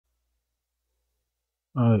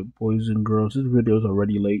Alright, boys and girls, this video is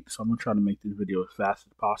already late, so I'm gonna try to make this video as fast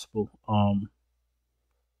as possible.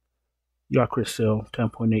 You got Chris Sale,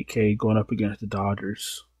 10.8K going up against the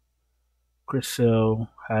Dodgers. Chris Sale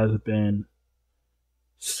has been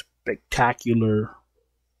spectacular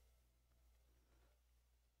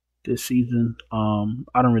this season.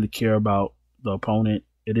 I don't really care about the opponent.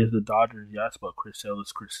 It is the Dodgers, yes, but Chris Sale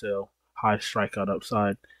is Chris Sale. High strikeout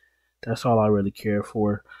upside. That's all I really care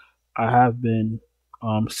for. I have been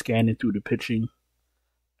scanning through the pitching,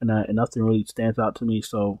 and nothing really stands out to me.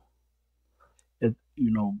 So,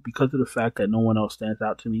 because of the fact that no one else stands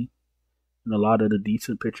out to me, and a lot of the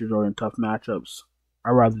decent pitchers are in tough matchups,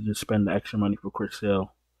 I'd rather just spend the extra money for Chris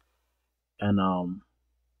Sale, and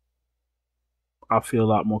I feel a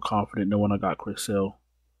lot more confident than when I got Chris Sale.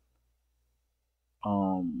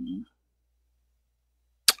 Going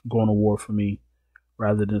to war for me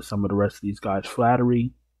rather than some of the rest of these guys.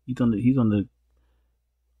 Flattery, he's on the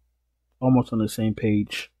almost on the same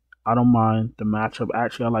page. I don't mind the matchup.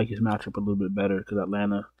 Actually, I like his matchup a little bit better because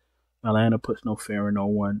Atlanta puts no fear in no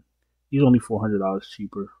one. He's only $400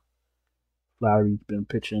 cheaper. Flattery's been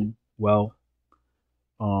pitching well.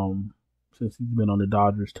 Since he's been on the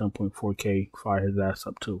Dodgers, 10.4K, fire his ass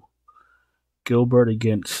up too. Gilbert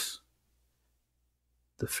against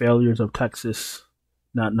the failures of Texas,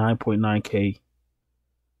 not 9.9K.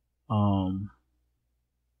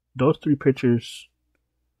 Those three pitchers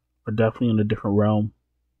are definitely in a different realm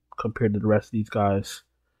compared to the rest of these guys.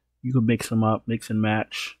 You can mix them up, mix and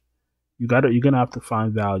match. You're gonna have to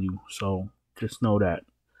find value. So just know that.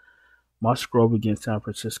 Musgrove against San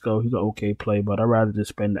Francisco, he's an okay play, but I'd rather just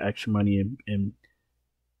spend the extra money and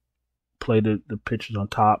play the pitchers on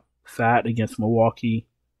top. Fat against Milwaukee.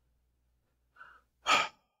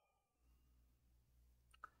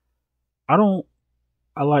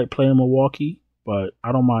 I like playing Milwaukee, but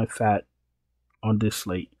I don't mind Fat on this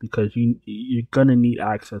slate because you're gonna need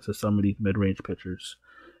access to some of these mid-range pitchers,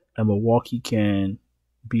 and Milwaukee can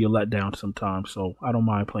be a letdown sometimes. So I don't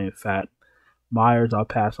mind playing Fat. Myers, I'll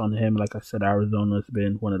pass on him. Like I said, Arizona's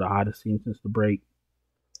been one of the hottest teams since the break.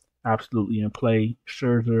 Absolutely in play.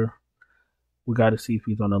 Scherzer, we got to see if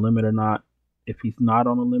he's on the limit or not. If he's not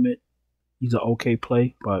on the limit, he's an okay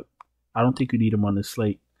play, but I don't think you need him on this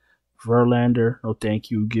slate. Verlander, no thank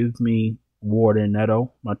you. Give me Ward and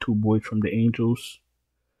Neto, my two boys from the Angels.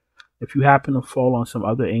 If you happen to fall on some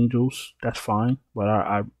other Angels, that's fine, but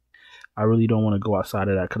I really don't want to go outside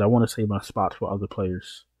of that because I want to save my spots for other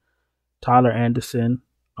players. Tyler Anderson,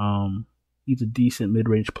 he's a decent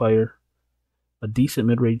mid-range player, a decent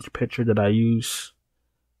mid-range pitcher that I use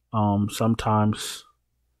sometimes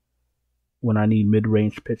when I need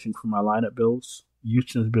mid-range pitching for my lineup builds.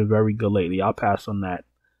 Houston's been very good lately. I'll pass on that.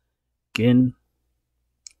 Ginn,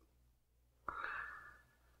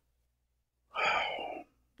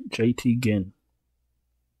 JT Ginn.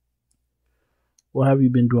 What have you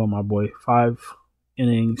been doing, my boy? 5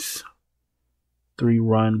 innings, 3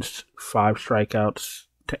 runs, 5 strikeouts,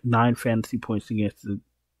 9 fantasy points against the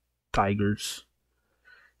Tigers.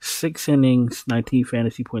 6 innings, 19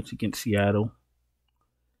 fantasy points against Seattle.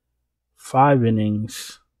 5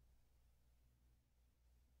 innings,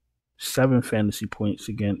 7 fantasy points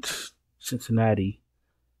against Cincinnati.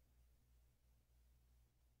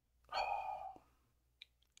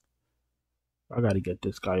 I gotta get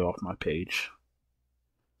this guy off my page.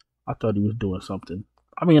 I thought he was doing something.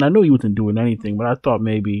 I mean, I knew he wasn't doing anything, but I thought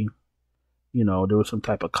maybe, there was some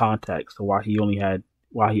type of context to why he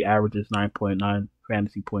averages 9.9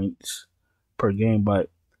 fantasy points per game.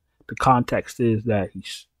 But the context is that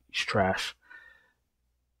he's trash.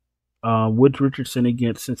 Woods Richardson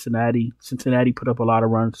against Cincinnati. Cincinnati put up a lot of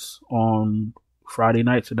runs on Friday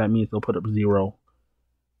night, so that means they'll put up 0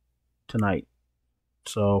 tonight.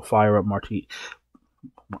 So fire up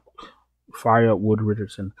Wood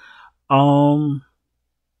Richardson.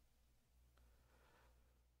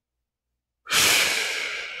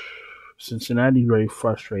 Cincinnati's very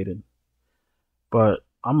frustrated, but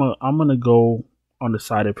I'm gonna go on the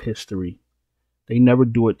side of history. They never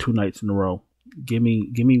do it 2 nights in a row. Give me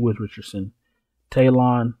Wood Richardson.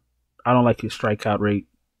 Talon, I don't like his strikeout rate,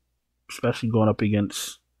 especially going up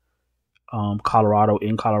against Colorado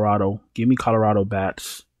in Colorado. Give me Colorado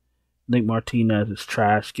bats. Nick Martinez is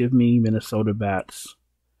trash. Give me Minnesota bats.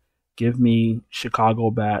 Give me Chicago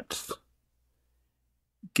bats.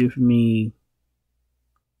 Give me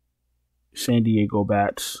San Diego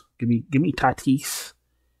bats. Give me Tatis.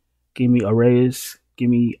 Give me Arraez. Give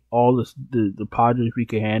me all the Padres we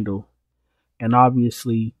can handle. And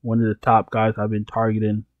obviously, one of the top guys I've been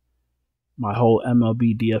targeting my whole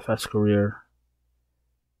MLB DFS career,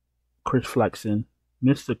 Chris Flexen.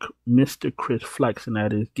 Mr. Chris Flexing,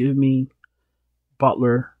 that is. Give me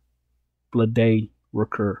Butler, Blade,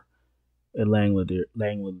 Rooker, and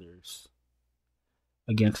Langlanders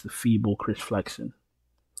against the feeble Chris Flexing.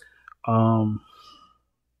 I'm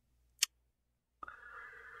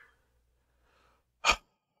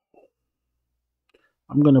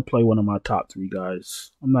gonna play one of my top 3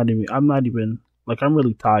 guys. I'm not even like, I'm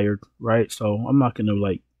really tired, right? So I'm not gonna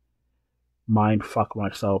like mind fuck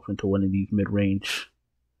myself into one of these mid range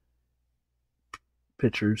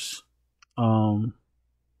pitchers.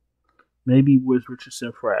 Maybe Wiz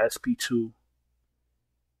Richardson for a SP2,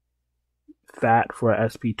 Fat for a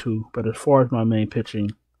SP2. But as far as my main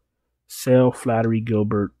pitching, Sale, Flattery,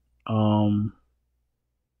 Gilbert.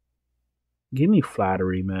 Give me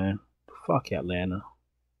Flattery, man. Fuck Atlanta.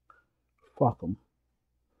 Fuck them.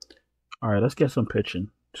 All right, let's get some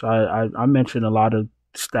pitching. So I mentioned a lot of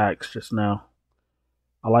stacks just now.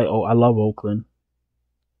 I love Oakland.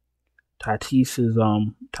 Tatis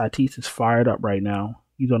is fired up right now.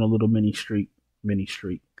 He's on a little mini streak.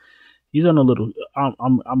 He's on a little.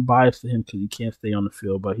 I'm biased to him because he can't stay on the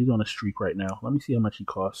field, but he's on a streak right now. Let me see how much he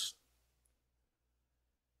costs.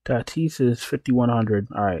 Tatis is 5,100.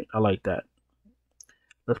 All right, I like that.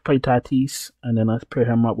 Let's play Tatis, and then let's pair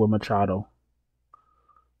him up with Machado.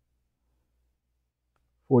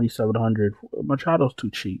 4,700. Machado's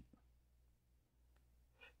too cheap.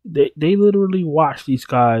 They literally watch these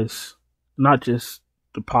guys, not just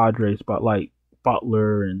the Padres, but like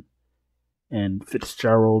Butler and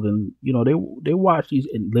Fitzgerald, and they watch these,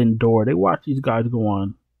 and Lindor. They watch these guys go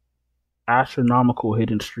on astronomical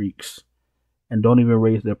hitting streaks and don't even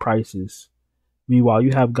raise their prices. Meanwhile,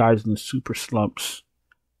 you have guys in the super slumps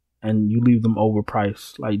and you leave them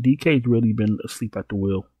overpriced. Like, DK's really been asleep at the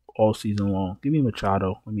wheel all season long. Give me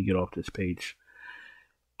Machado. Let me get off this page.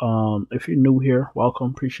 If you're new here,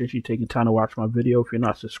 welcome. Appreciate you taking time to watch my video. If you're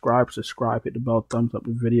not subscribed, subscribe. Hit the bell, thumbs up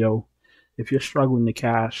the video. If you're struggling to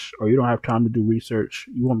cash or you don't have time to do research,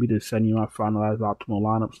 you want me to send you my finalized optimal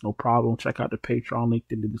lineups, no problem. Check out the Patreon link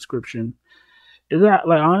in the description. Is that,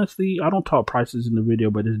 like, honestly, I don't talk prices in the video,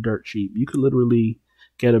 but it's dirt cheap. You could literally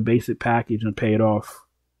get a basic package and pay it off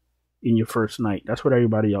in your first night. That's what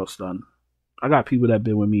everybody else done. I got people that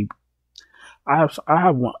been with me. I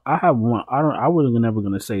have one. I was never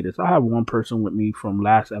gonna say this. I have one person with me from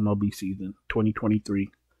last MLB season,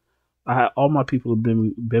 2023. I had all my people have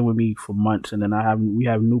been with me for months, and then we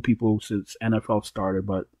have new people since NFL started.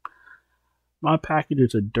 But my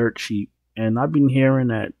packages are dirt cheap, and I've been hearing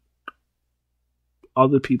that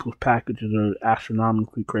other people's packages are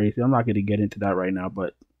astronomically crazy. I'm not going to get into that right now,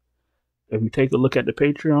 but if you take a look at the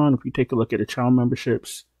Patreon, if you take a look at the channel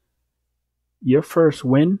memberships, your first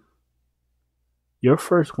win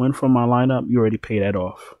from my lineup, you already pay that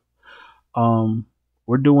off.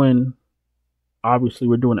 We're doing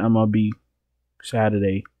MLB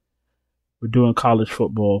Saturday. We're doing college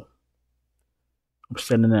football. I'm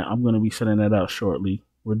going to be sending that out shortly.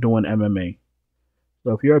 We're doing MMA.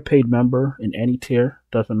 So if you're a paid member in any tier,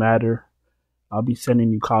 doesn't matter. I'll be sending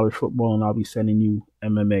you college football and I'll be sending you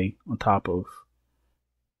MMA on top of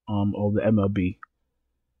all the MLB.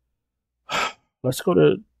 Let's go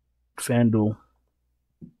to FanDuel.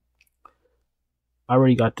 I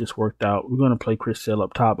already got this worked out. We're going to play Chris Sale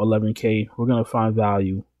up top, 11K. We're going to find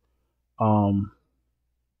value. I'm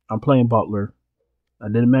playing Butler. I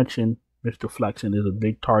didn't mention Mr. Flexen is a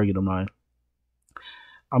big target of mine.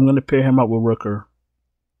 I'm going to pair him up with Rooker.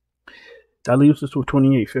 That leaves us with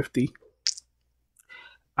 2850.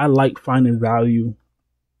 I like finding value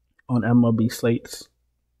on MLB slates.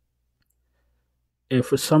 If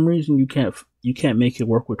for some reason you can't make it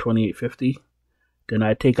work with 2850, then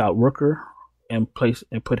I take out Rooker and put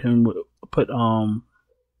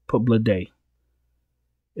Blade.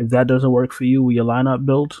 If that doesn't work for you with your lineup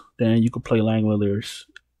build, then you can play Langlanders.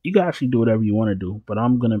 You can actually do whatever you want to do, but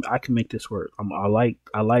I can make this work. I like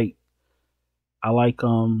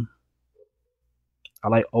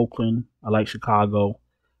Oakland. I like Chicago.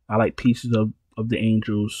 I like pieces of the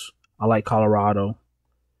Angels. I like Colorado.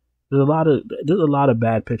 There's a lot of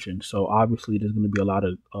bad pitching, so obviously there's going to be a lot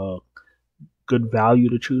of good value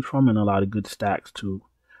to choose from and a lot of good stacks to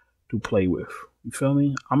play with. You feel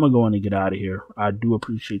me? I'm going to go in and get out of here. I do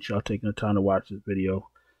appreciate y'all taking the time to watch this video.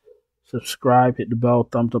 Subscribe, hit the bell,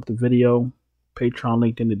 thumbs up the video. Patreon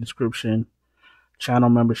link in the description. Channel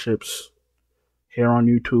memberships here on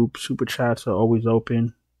YouTube. Super chats are always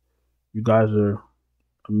open. You guys are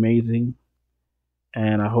amazing.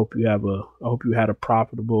 And I hope you had a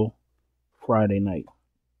profitable Friday night.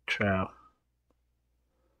 Ciao.